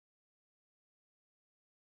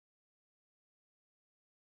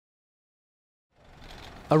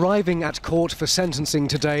Arriving at court for sentencing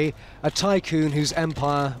today, a tycoon whose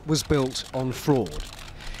empire was built on fraud.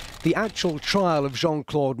 The actual trial of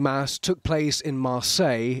Jean-Claude Masse took place in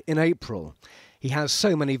Marseille in April. He has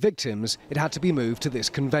so many victims, it had to be moved to this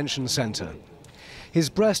convention centre. His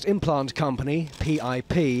breast implant company,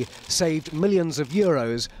 PIP, saved millions of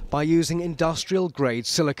euros by using industrial-grade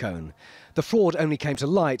silicone. The fraud only came to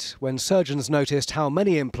light when surgeons noticed how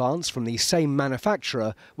many implants from the same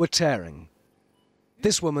manufacturer were tearing.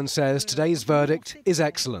 This woman says today's verdict is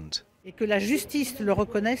excellent. Et que la justice le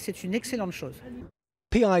reconnaisse, c'est une excellente chose.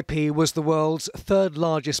 PIP was the world's third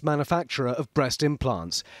largest manufacturer of breast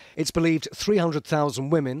implants. It's believed 300,000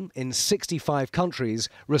 women in 65 countries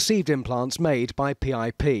received implants made by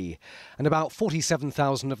PIP, and about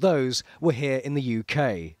 47,000 of those were here in the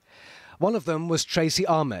UK. One of them was Tracy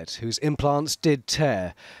Ahmed, whose implants did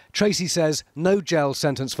tear. Tracy says no jail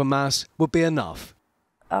sentence for Masse would be enough.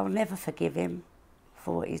 I'll never forgive him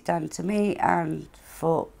for what he's done to me and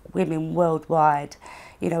for women worldwide.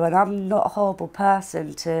 You know, and I'm not a horrible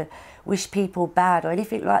person to wish people bad or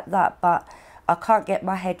anything like that, but I can't get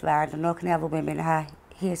my head round, and nor can other women, how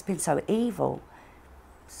he has been so evil.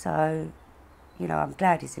 So, you know, I'm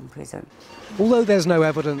glad he's in prison. Although there's no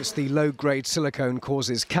evidence the low-grade silicone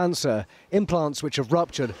causes cancer, implants which have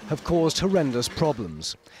ruptured have caused horrendous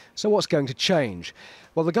problems. So what's going to change?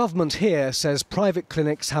 Well, the government here says private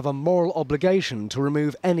clinics have a moral obligation to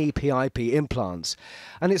remove any PIP implants.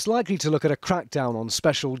 And it's likely to look at a crackdown on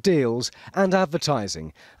special deals and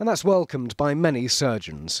advertising, and that's welcomed by many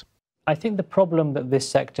surgeons. I think the problem that this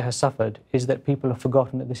sector has suffered is that people have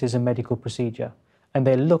forgotten that this is a medical procedure. And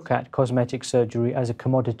they look at cosmetic surgery as a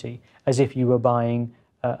commodity, as if you were buying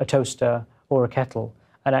a toaster or a kettle.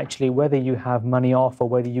 And actually, whether you have money off or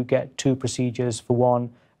whether you get two procedures for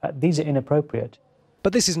one, these are inappropriate.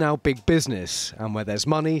 But this is now big business, and where there's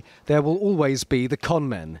money, there will always be the con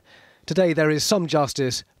men. Today there is some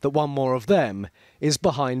justice that one more of them is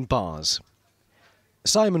behind bars.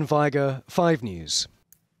 Simon Viger, 5 News.